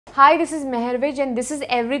Hi, this is Mehervij and this is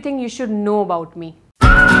everything you should know about me.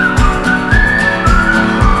 I've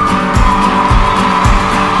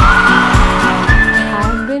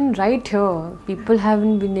been right here. People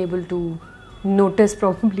haven't been able to notice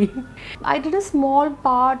probably. I did a small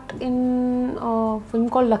part in a film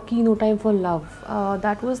called Lucky No Time for Love.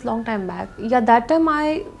 That was long time back. Yeah, that time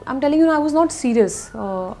I'm telling you, I was not serious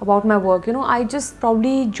about my work. I just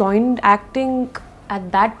probably joined acting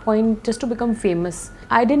at that point just to become famous.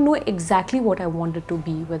 I didn't know exactly what I wanted to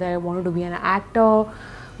be, whether I wanted to be an actor,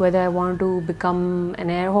 whether I wanted to become an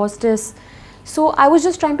air hostess. So I was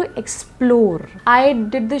just trying to explore. I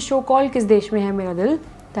did this show called Kis Desh Mein Hai Mera Dil.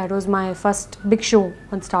 That was my first big show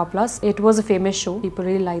on Star Plus. It was a famous show. People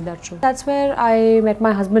really liked that show. That's where I met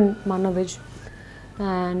my husband, Manavij,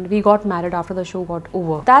 and we got married after the show got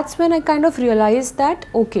over. That's when I kind of realized that,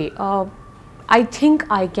 okay, I think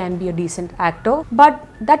I can be a decent actor, but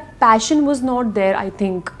that passion was not there. I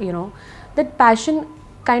think, that passion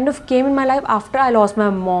kind of came in my life after I lost my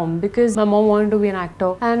mom, because my mom wanted to be an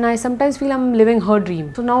actor and I sometimes feel I'm living her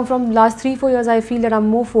dream. So now from last 3-4 years I feel that I'm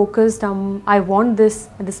more focused. I want this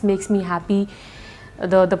and this makes me happy.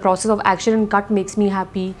 The process of action and cut makes me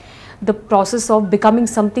happy. The process of becoming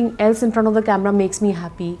something else in front of the camera makes me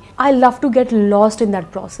happy. I love to get lost in that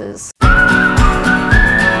process.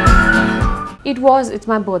 It's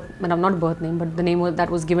my not birth name, but the name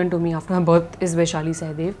that was given to me after my birth is Vaishali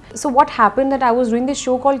Sahdev. So what happened that I was doing this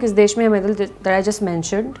show called Kis Desh Mein Hai Mera Dil that I just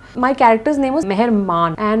mentioned. My character's name was Meher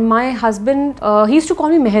Maan, and my husband, he used to call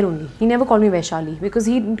me Meher only. He never called me Vaishali because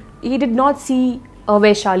he did not see a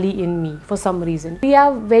Vaishali in me for some reason. We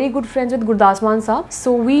are very good friends with Gurdas Maan Saab.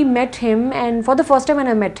 So we met him, and for the first time when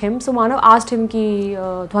I met him, so Manav asked him ki,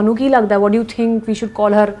 "Thwanu ki lagda? What do you think we should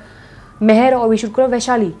call her, Meher or we should call her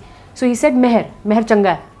Vaishali?" So he said Meher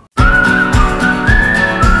changa hai.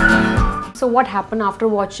 So what happened after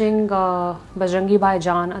watching Bajrangi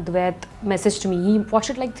Bhaijaan, Advait messaged me. He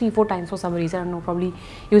watched it like 3-4 times for some reason. I don't know, probably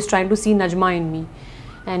he was trying to see Najma in me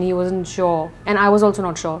and he wasn't sure, and I was also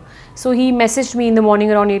not sure. So he messaged me in the morning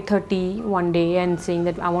around 8:30 one day and saying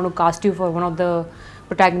that I want to cast you for one of the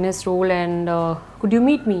protagonist role and could you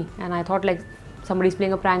meet me? And I thought like somebody's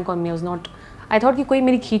playing a prank on me. I thought कि कोई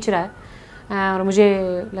मेरी खींच रहा है और मुझे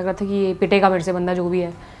लग रहा था कि ये पिटेगा मेरे से बंदा जो भी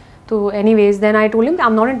है. तो anyways, then I told him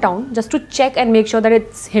I'm not in town, just to check and make sure that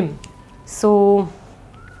it's him. So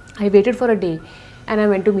I waited for a day and I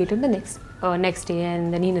went to meet him the next day,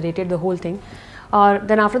 and then he narrated the whole thing.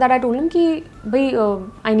 Then after that I told him कि भाई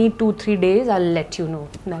I need 2-3 days, I'll let you know,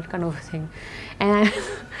 that kind of thing. And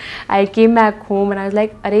I came back home and I was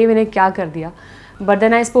like, अरे मैंने क्या कर दिया. But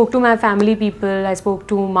then I spoke to my family people, I spoke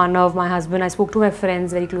to Manav, my husband, I spoke to my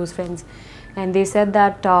friends, very close friends. And they said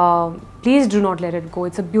that please do not let it go.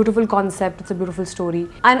 It's a beautiful concept, it's a beautiful story.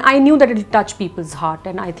 And I knew that it would touch people's heart,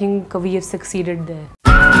 and I think we have succeeded there.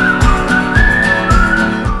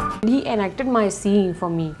 He enacted my scene for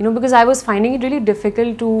me, because I was finding it really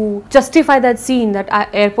difficult to justify that scene, that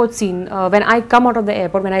airport scene. When I come out of the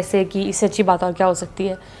airport, when I say कि इससे अच्छी बात और क्या हो सकती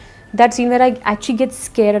है, that scene where I actually get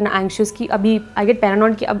scared and anxious कि अभी I get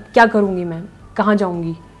paranoid कि अब क्या करूँगी मैं, कहाँ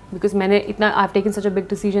जाऊँगी, because I've taken such a big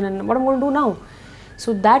decision and what I'm going to do now.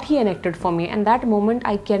 So that he enacted for me, and that moment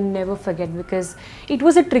I can never forget because it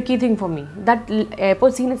was a tricky thing for me. That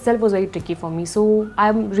airport scene itself was very tricky for me. So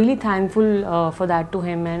I'm really thankful for that to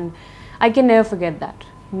him, and I can never forget that.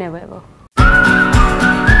 Never ever.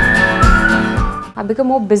 I've become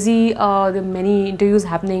more busy, there are many interviews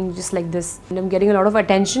happening just like this, and I'm getting a lot of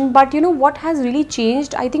attention. But what has really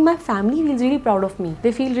changed, I think my family feels really proud of me.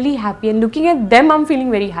 They feel really happy, and looking at them I'm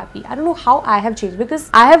feeling very happy. I don't know how I have changed, because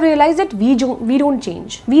I have realized that we don't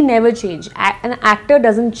change. We never change. An actor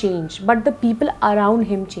doesn't change, but the people around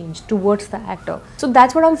him change towards the actor. So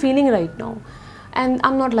that's what I'm feeling right now, and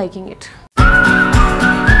I'm not liking it.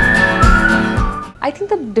 I think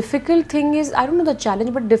the difficult thing is, I don't know the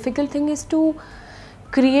challenge, but difficult thing is to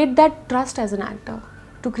create that trust as an actor,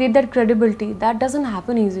 to create that credibility. That doesn't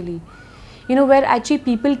happen easily. Where actually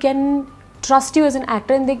people can trust you as an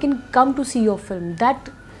actor and they can come to see your film.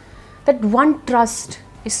 That one trust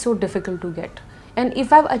is so difficult to get. And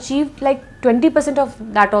if I've achieved like 20% of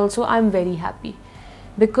that also, I'm very happy,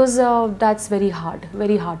 because that's very hard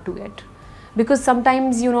to get. Because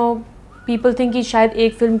sometimes, people think कि शायद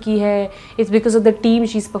एक film की है, it's because of the team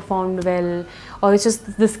she's performed well, or it's just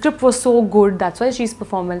the script was so good, that's why she's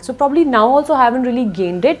performed well. So probably now also I haven't really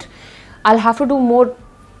gained it. I'll have to do more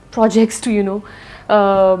projects to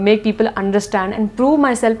make people understand and prove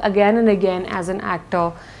myself again and again as an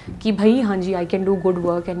actor कि भाई हाँ जी, I can do good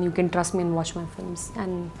work and you can trust me and watch my films,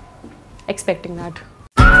 and expecting that.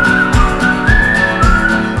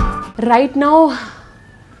 Right now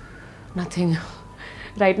Nothing.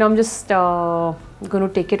 Right now I'm just going to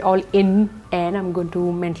take it all in, and I'm going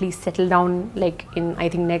to mentally settle down like in, I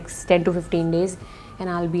think, next 10 to 15 days, and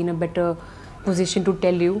I'll be in a better position to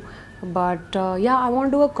tell you. But yeah, I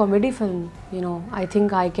want to do a comedy film. I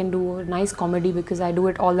think I can do a nice comedy because I do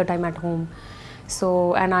it all the time at home.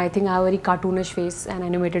 So, and I think I have a very cartoonish face and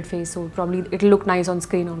animated face, so probably it'll look nice on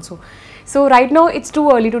screen also. So right now it's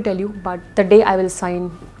too early to tell you, but the day I will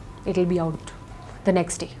sign, it'll be out the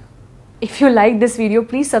next day. If you like this video,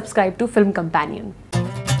 please subscribe to Film Companion.